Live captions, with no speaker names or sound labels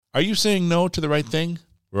Are you saying no to the right thing?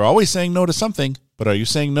 We're always saying no to something, but are you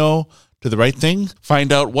saying no to the right thing?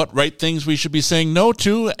 Find out what right things we should be saying no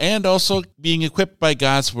to, and also being equipped by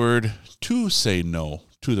God's word to say no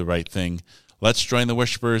to the right thing. Let's join the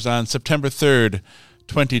worshipers on September 3rd,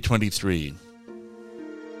 2023.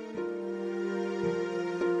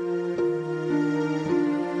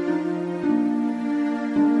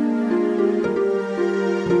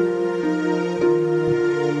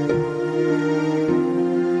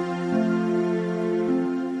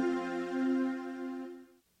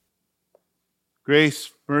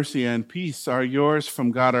 Grace, mercy, and peace are yours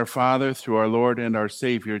from God our Father through our Lord and our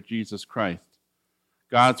Savior, Jesus Christ.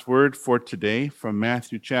 God's word for today from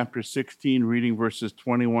Matthew chapter 16, reading verses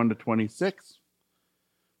 21 to 26.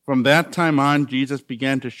 From that time on, Jesus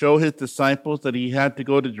began to show his disciples that he had to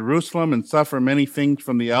go to Jerusalem and suffer many things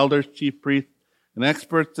from the elders, chief priests, and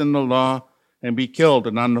experts in the law, and be killed,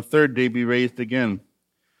 and on the third day be raised again.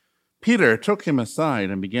 Peter took him aside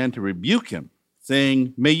and began to rebuke him,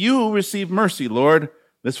 saying, "May you receive mercy, Lord.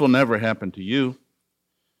 This will never happen to you."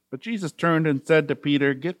 But Jesus turned and said to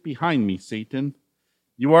Peter, "Get behind me, Satan.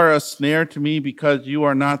 You are a snare to me because you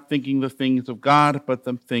are not thinking the things of God, but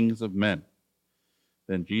the things of men."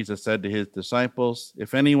 Then Jesus said to his disciples,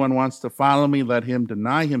 "If anyone wants to follow me, let him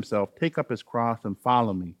deny himself, take up his cross, and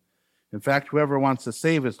follow me. In fact, whoever wants to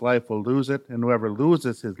save his life will lose it, and whoever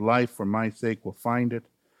loses his life for my sake will find it.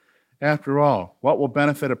 After all, what will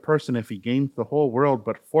benefit a person if he gains the whole world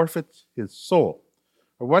but forfeits his soul?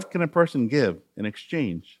 Or what can a person give in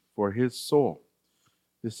exchange for his soul?"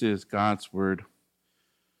 This is God's word.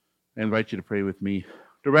 I invite you to pray with me.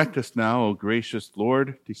 Direct us now, O gracious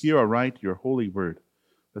Lord, to hear aright your holy word.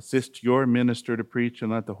 Assist your minister to preach,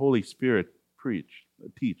 and let the Holy Spirit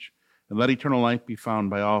teach, and let eternal life be found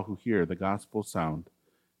by all who hear the gospel sound.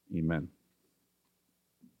 Amen.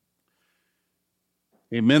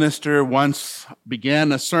 A minister once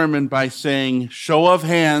began a sermon by saying, "Show of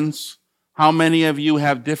hands, how many of you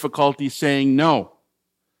have difficulty saying no?"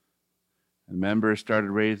 And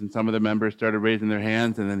some of the members started raising their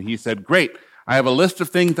hands, and then he said, "Great, I have a list of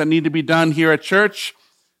things that need to be done here at church.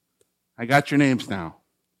 I got your names now.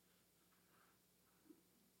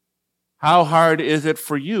 How hard is it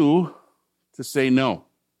for you to say no?"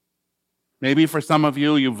 Maybe for some of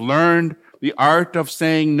you, you've learned the art of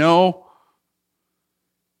saying no.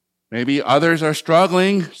 Maybe others are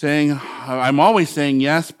struggling, saying, "I'm always saying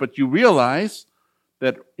yes," but you realize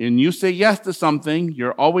that when you say yes to something,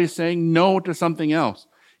 you're always saying no to something else.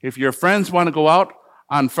 If your friends want to go out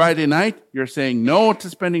on Friday night, you're saying no to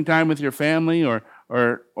spending time with your family or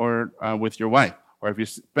with your wife. Or if you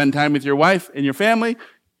spend time with your wife and your family,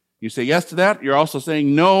 you say yes to that. You're also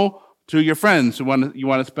saying no to your friends who you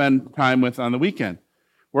want to spend time with on the weekend.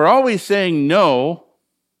 We're always saying no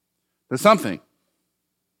to something.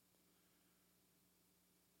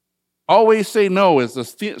 Always say no is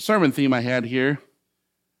the sermon theme I had here.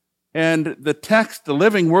 And the text, the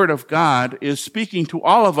living word of God, is speaking to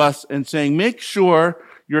all of us and saying, make sure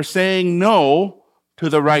you're saying no to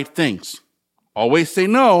the right things. Always say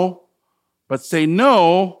no, but say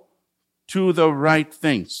no to the right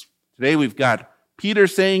things. Today we've got Peter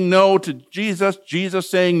saying no to Jesus, Jesus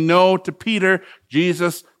saying no to Peter,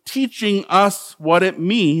 Jesus teaching us what it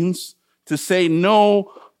means to say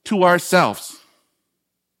no to ourselves.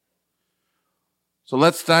 So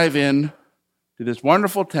let's dive in to this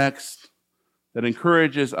wonderful text that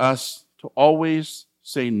encourages us to always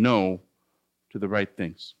say no to the right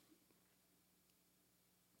things.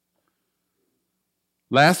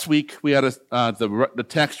 Last week, we had the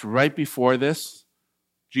text right before this.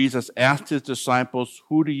 Jesus asked his disciples,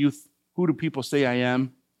 who do people say I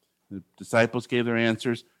am? The disciples gave their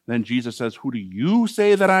answers. Then Jesus says, who do you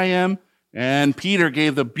say that I am? And Peter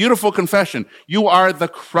gave the beautiful confession, you are the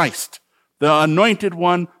Christ, the anointed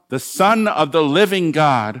one, the Son of the living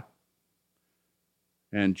God.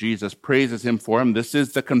 And Jesus praises him for him. This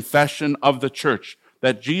is the confession of the church,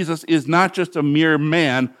 that Jesus is not just a mere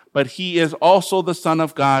man, but he is also the Son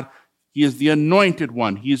of God. He is the anointed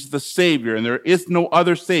one. He is the Savior, and there is no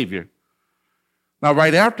other Savior. Now,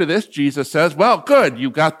 right after this, Jesus says, well, good, you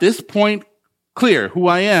got this point clear, who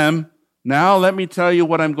I am. Now let me tell you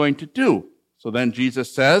what I'm going to do. So then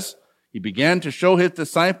Jesus says, he began to show his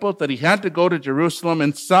disciples that he had to go to Jerusalem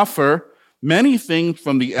and suffer many things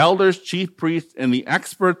from the elders, chief priests, and the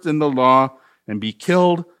experts in the law, and be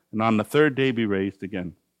killed, and on the third day be raised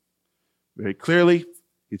again. Very clearly,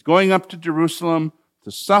 he's going up to Jerusalem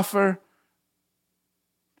to suffer,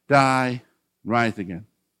 die, rise again.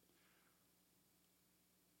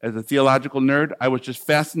 As a theological nerd, I was just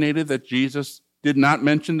fascinated that Jesus did not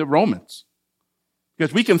mention the Romans.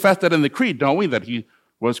 Because we confess that in the creed, don't we? That he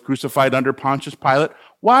was crucified under Pontius Pilate.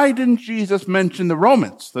 Why didn't Jesus mention the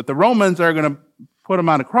Romans, that the Romans are going to put him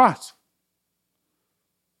on a cross?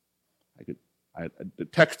 The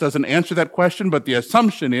text doesn't answer that question, but the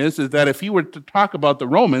assumption is that if he were to talk about the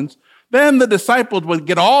Romans, then the disciples would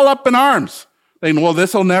get all up in arms, saying, well,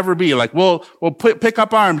 this will never be. Like, we'll pick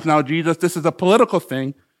up arms now, Jesus. This is a political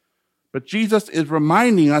thing. But Jesus is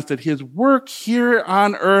reminding us that his work here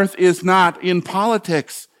on earth is not in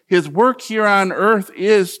politics. His work here on earth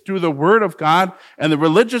is through the word of God, and the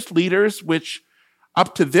religious leaders, which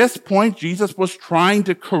up to this point Jesus was trying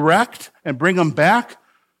to correct and bring them back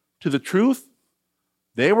to the truth.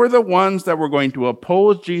 They were the ones that were going to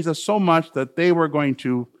oppose Jesus so much that they were going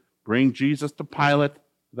to bring Jesus to Pilate,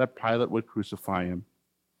 that Pilate would crucify him.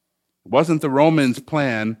 It wasn't the Romans'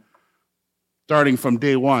 plan, starting from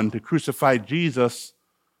day one, to crucify Jesus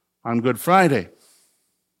on Good Friday.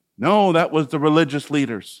 No, that was the religious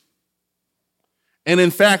leaders. And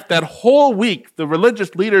in fact, that whole week, the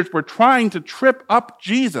religious leaders were trying to trip up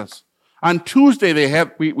Jesus. On Tuesday,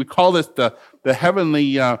 we call this the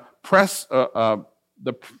heavenly presser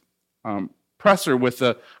with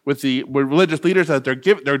the religious leaders as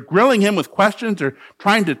they're grilling him with questions. They're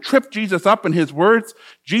trying to trip Jesus up in his words.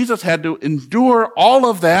 Jesus had to endure all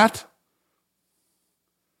of that,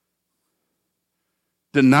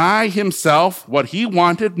 deny himself what he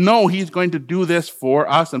wanted. No, he's going to do this for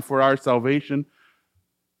us and for our salvation.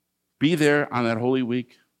 Be there on that Holy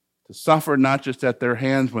Week to suffer not just at their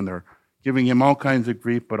hands when they're giving him all kinds of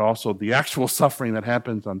grief, but also the actual suffering that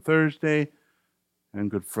happens on Thursday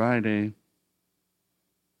and Good Friday.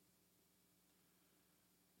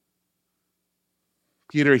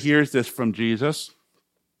 Peter hears this from Jesus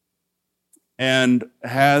and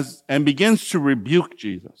begins to rebuke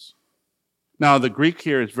Jesus. Now, the Greek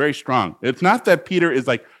here is very strong. It's not that Peter is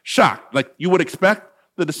like shocked, like you would expect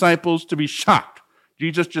the disciples to be shocked.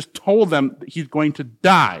 Jesus just told them that he's going to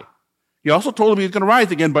die. He also told them he's going to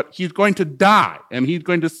rise again, but he's going to die and he's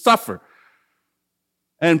going to suffer.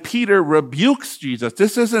 And Peter rebukes Jesus.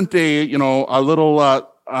 This isn't a little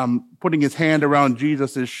putting his hand around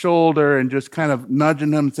Jesus' shoulder and just kind of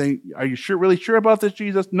nudging him, saying, "Are you really sure about this,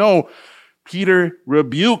 Jesus?" No, Peter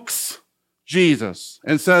rebukes Jesus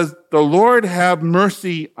and says, "The Lord have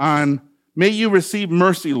mercy may you receive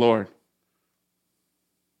mercy, Lord."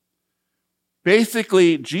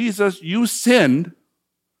 Basically, Jesus, you sinned.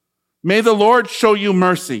 May the Lord show you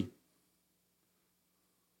mercy.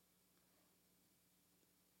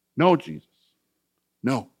 No, Jesus.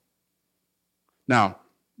 No. Now,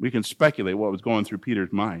 we can speculate what was going through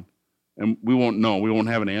Peter's mind, and we won't know. We won't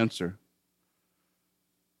have an answer.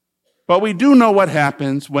 But we do know what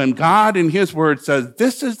happens when God in his word says,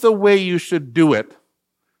 this is the way you should do it.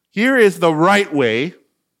 Here is the right way.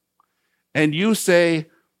 And you say,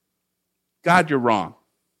 God, you're wrong.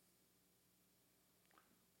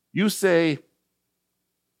 You say,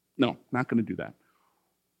 no, not going to do that.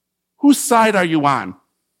 Whose side are you on?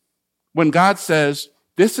 When God says,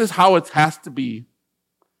 this is how it has to be,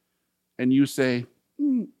 and you say,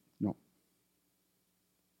 no.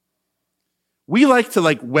 We like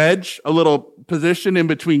to wedge a little position in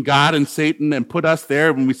between God and Satan and put us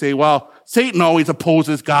there when we say, well, Satan always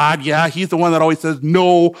opposes God. Yeah, he's the one that always says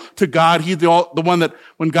no to God. He's the one that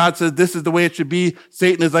when God says this is the way it should be,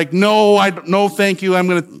 Satan is like, no, thank you. I'm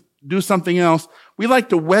going to do something else. We like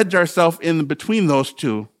to wedge ourselves in between those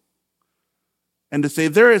two and to say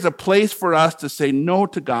there is a place for us to say no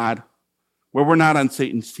to God where we're not on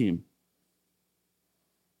Satan's team.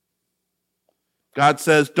 God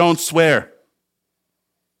says, don't swear.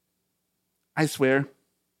 I swear.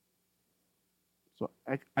 So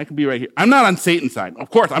I can be right here. I'm not on Satan's side. Of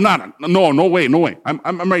course, I'm not. No way.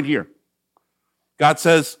 I'm right here. God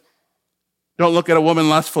says, don't look at a woman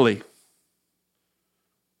lustfully.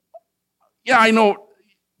 Yeah, I know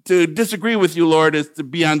to disagree with you, Lord, is to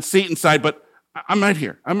be on Satan's side, but I'm right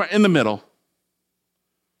here. I'm in the middle.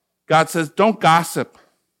 God says, don't gossip.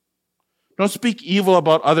 Don't speak evil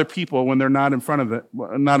about other people when they're not in front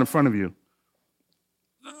of you.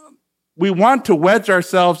 We want to wedge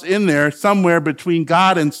ourselves in there somewhere between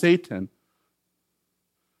God and Satan.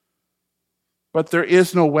 But there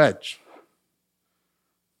is no wedge.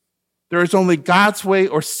 There is only God's way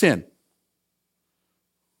or sin.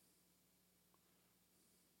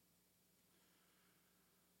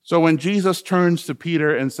 So when Jesus turns to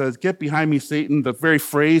Peter and says, get behind me, Satan, the very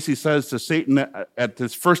phrase he says to Satan at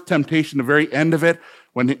his first temptation, the very end of it,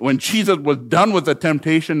 when Jesus was done with the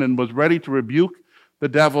temptation and was ready to rebuke the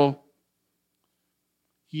devil,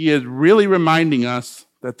 he is really reminding us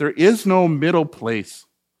that there is no middle place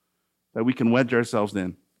that we can wedge ourselves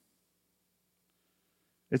in.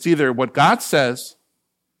 It's either what God says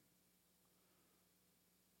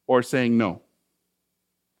or saying no.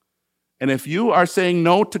 And if you are saying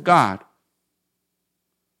no to God,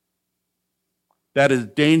 that is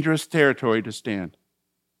dangerous territory to stand.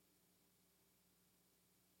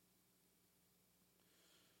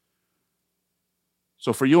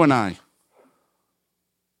 So for you and I,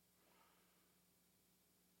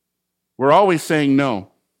 we're always saying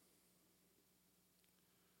no.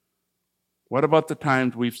 What about the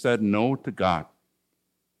times we've said no to God?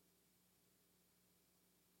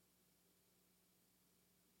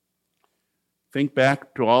 Think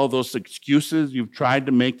back to all those excuses you've tried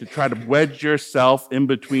to make to try to wedge yourself in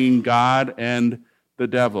between God and the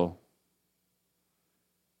devil.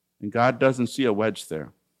 And God doesn't see a wedge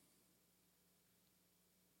there.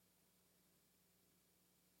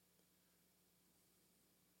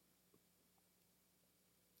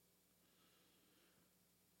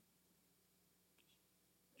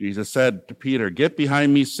 Jesus said to Peter, "Get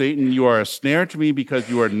behind me, Satan. You are a snare to me because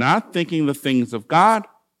you are not thinking the things of God,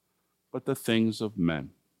 but the things of men."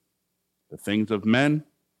 The things of men,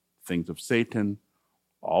 things of Satan,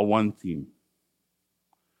 all one theme.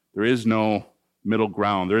 There is no middle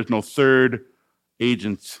ground. There is no third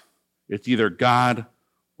agent. It's either God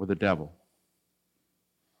or the devil.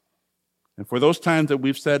 And for those times that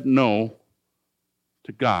we've said no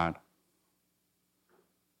to God,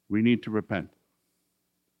 we need to repent.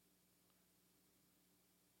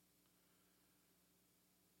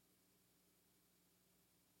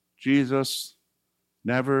 Jesus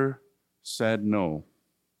never said no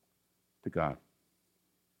to God.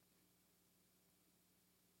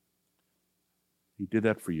 He did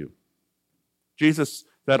that for you. Jesus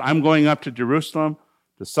said, "I'm going up to Jerusalem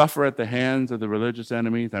to suffer at the hands of the religious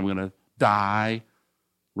enemies. I'm going to die,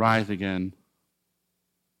 rise again."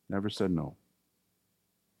 Never said no.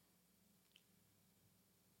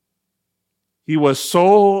 He was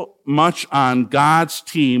so much on God's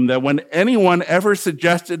team that when anyone ever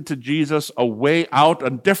suggested to Jesus a way out, a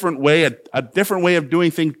different way of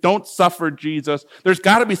doing things, don't suffer, Jesus. There's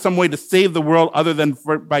got to be some way to save the world other than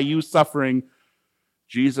by you suffering.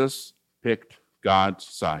 Jesus picked God's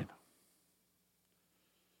side.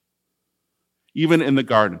 Even in the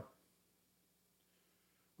garden,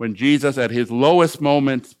 when Jesus at his lowest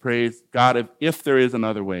moments prays, "God, if there is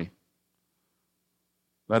another way,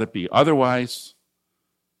 let it be. Otherwise,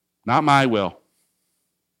 not my will,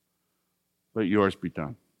 but yours be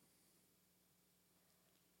done."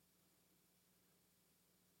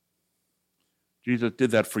 Jesus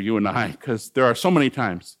did that for you and I, because there are so many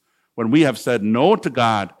times when we have said no to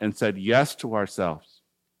God and said yes to ourselves.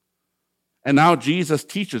 And now Jesus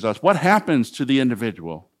teaches us what happens to the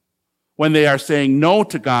individual when they are saying no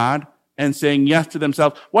to God and saying yes to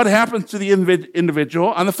themselves. What happens to the individual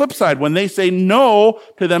on the flip side when they say no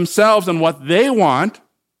to themselves and what they want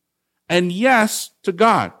and yes to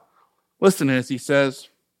God? Listen as he says,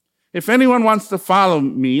 "If anyone wants to follow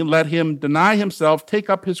me, let him deny himself, take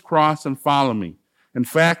up his cross, and follow me. In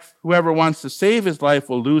fact, whoever wants to save his life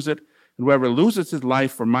will lose it, and whoever loses his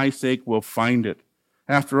life for my sake will find it.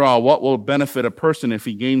 After all, what will benefit a person if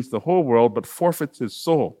he gains the whole world but forfeits his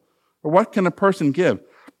soul? Or what can a person give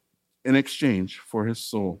in exchange for his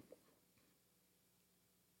soul?"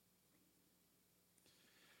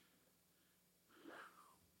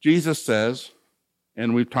 Jesus says,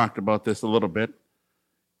 and we've talked about this a little bit,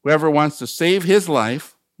 whoever wants to save his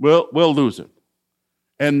life will lose it.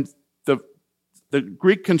 And the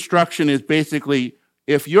Greek construction is basically,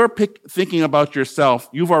 if you're thinking about yourself,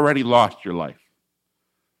 you've already lost your life.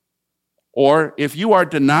 Or if you are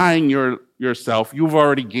denying yourself, you've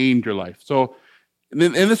already gained your life. So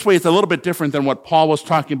in this way, it's a little bit different than what Paul was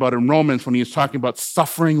talking about in Romans when he was talking about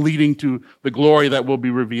suffering leading to the glory that will be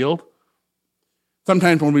revealed.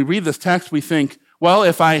 Sometimes when we read this text, we think, well,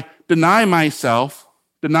 if I deny myself,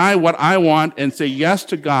 deny what I want, and say yes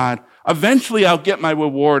to God, eventually I'll get my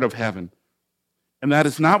reward of heaven. And that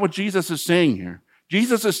is not what Jesus is saying here.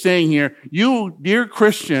 Jesus is saying here, you, dear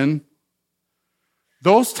Christian,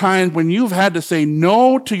 those times when you've had to say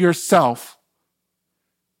no to yourself,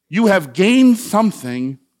 you have gained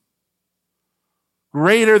something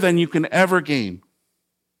greater than you can ever gain.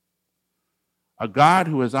 A God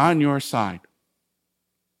who is on your side.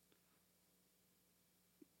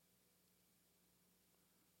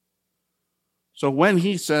 So when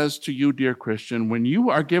he says to you, dear Christian, when you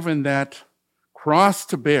are given that cross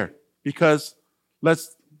to bear, because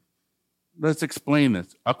let's explain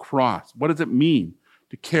this. A cross. What does it mean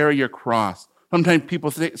to carry your cross? Sometimes people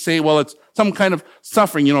say, well, it's some kind of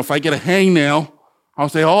suffering. You know, if I get a hangnail, I'll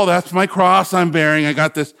say, oh, that's my cross I'm bearing. I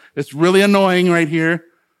got this. It's really annoying right here.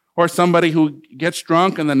 Or somebody who gets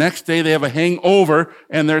drunk and the next day they have a hangover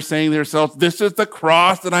and they're saying to themselves, this is the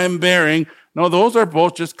cross that I am bearing. No, those are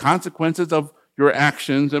both just consequences of your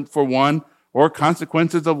actions, and for one, or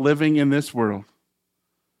consequences of living in this world.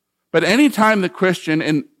 But anytime the Christian,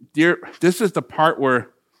 and dear, this is the part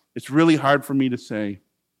where it's really hard for me to say,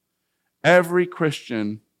 every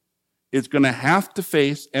Christian is going to have to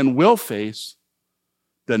face and will face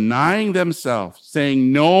denying themselves,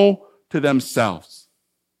 saying no to themselves.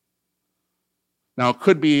 Now, it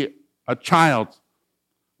could be a child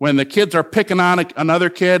when the kids are picking on another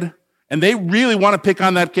kid, and they really want to pick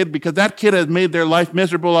on that kid because that kid has made their life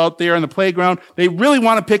miserable out there in the playground. They really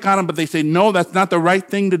want to pick on him, but they say, no, that's not the right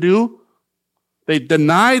thing to do. They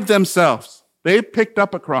denied themselves. They picked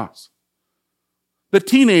up a cross. The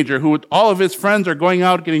teenager who all of his friends are going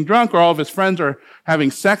out getting drunk, or all of his friends are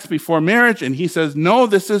having sex before marriage, and he says, no,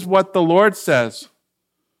 this is what the Lord says.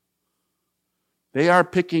 They are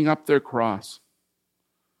picking up their cross.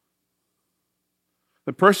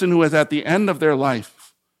 The person who is at the end of their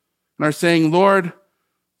life and are saying, Lord,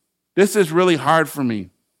 this is really hard for me,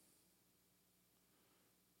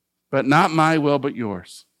 but not my will, but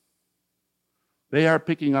yours. They are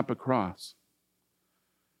picking up a cross.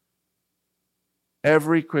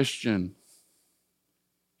 Every Christian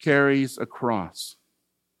carries a cross.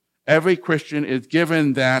 Every Christian is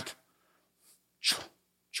given that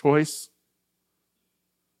choice.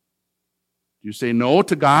 You say no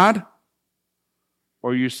to God,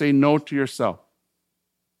 or you say no to yourself.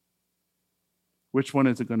 Which one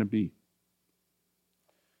is it going to be?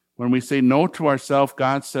 When we say no to ourselves,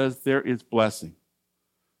 God says there is blessing.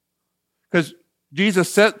 Because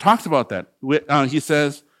Jesus talks about that. He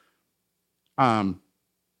says,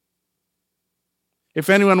 if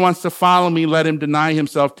anyone wants to follow me, let him deny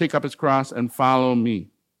himself, take up his cross, and follow me.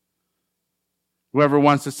 Whoever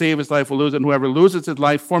wants to save his life will lose it, and whoever loses his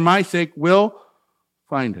life for my sake will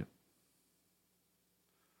find it.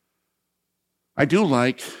 I do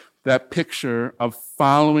like that picture of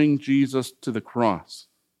following Jesus to the cross.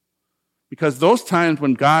 Because those times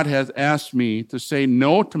when God has asked me to say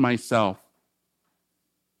no to myself,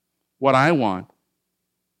 what I want,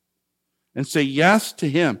 and say yes to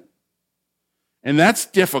him, and that's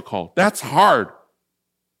difficult, that's hard.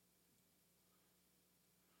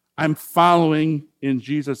 I'm following in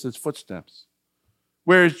Jesus' footsteps.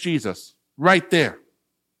 Where is Jesus? Right there.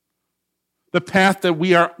 The path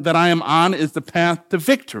that I am on is the path to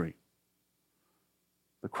victory.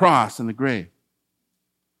 The cross and the grave.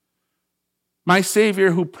 My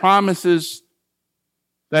Savior, who promises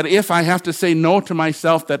that if I have to say no to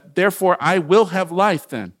myself, that therefore I will have life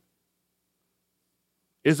then,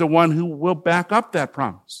 is the one who will back up that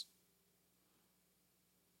promise.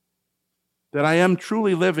 That I am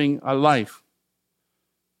truly living a life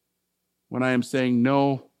when I am saying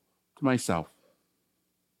no to myself.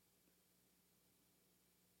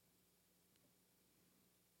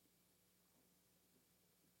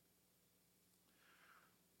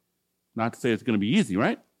 Not to say it's going to be easy,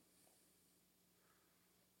 right?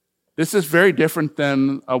 This is very different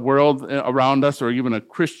than a world around us, or even a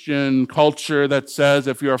Christian culture that says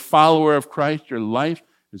if you're a follower of Christ, your life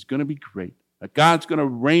is going to be great. That God's going to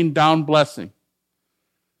rain down blessing.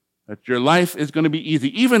 That your life is going to be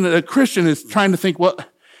easy. Even a Christian is trying to think, well,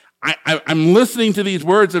 I'm listening to these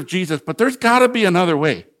words of Jesus, but there's got to be another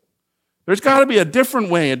way. There's got to be a different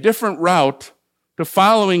way, a different route to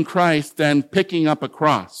following Christ than picking up a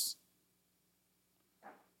cross.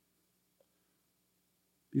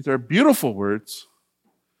 These are beautiful words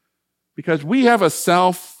because we have a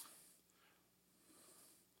self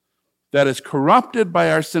that is corrupted by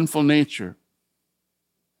our sinful nature,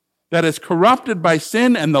 that is corrupted by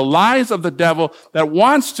sin and the lies of the devil, that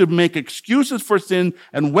wants to make excuses for sin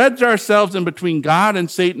and wedge ourselves in between God and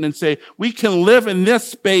Satan and say, we can live in this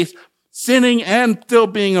space, sinning and still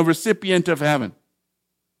being a recipient of heaven.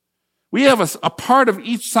 We have a part of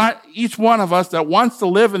each one of us that wants to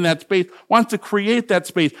live in that space, wants to create that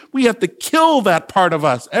space. We have to kill that part of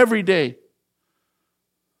us every day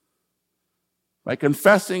by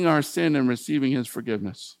confessing our sin and receiving his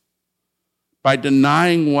forgiveness, by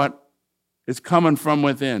denying what is coming from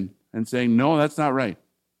within and saying, no, that's not right.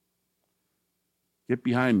 Get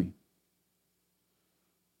behind me.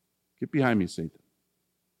 Get behind me, Satan.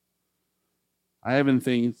 I have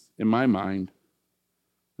things in my mind,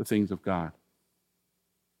 the things of God.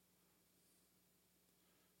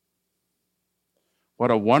 What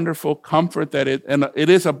a wonderful comfort that it, and it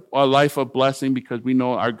is a life of blessing because we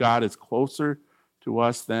know our God is closer to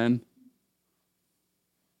us than.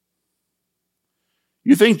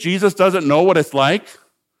 You think Jesus doesn't know what it's like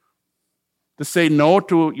to say no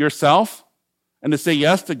to yourself and to say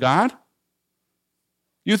yes to God?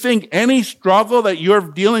 You think any struggle that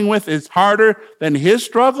you're dealing with is harder than his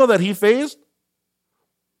struggle that he faced?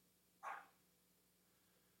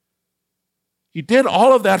 He did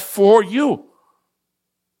all of that for you.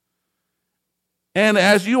 And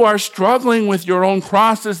as you are struggling with your own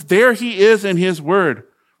crosses, there he is in his word,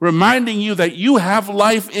 reminding you that you have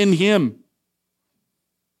life in him.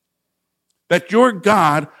 That your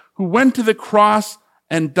God, who went to the cross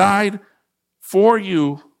and died for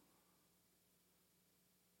you,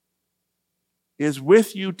 is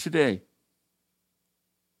with you today.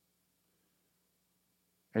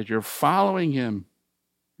 As you're following him,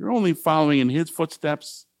 you're only following in his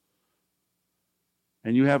footsteps,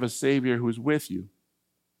 and you have a Savior who's with you.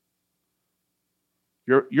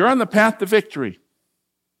 You're on the path to victory.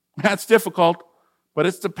 That's difficult, but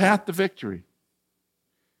it's the path to victory.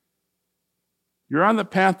 You're on the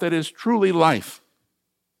path that is truly life.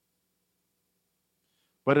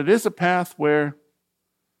 But it is a path where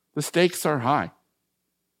the stakes are high,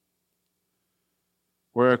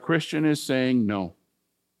 where a Christian is saying no,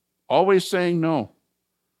 always saying no,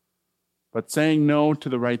 but saying no to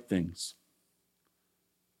the right things.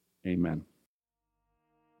 Amen.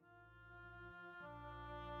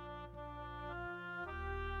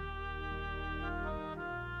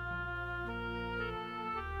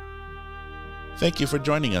 Thank you for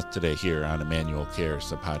joining us today here on Emmanuel Cares,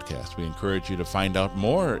 the podcast. We encourage you to find out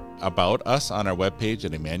more about us on our webpage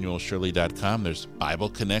at emmanuelshirley.com. There's Bible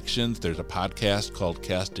connections. There's a podcast called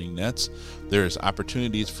Casting Nets. There's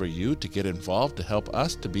opportunities for you to get involved to help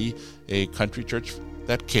us to be a country church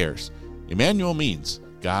that cares. Emmanuel means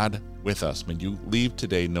God with us. When you leave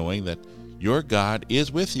today knowing that your God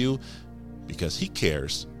is with you because he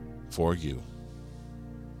cares for you.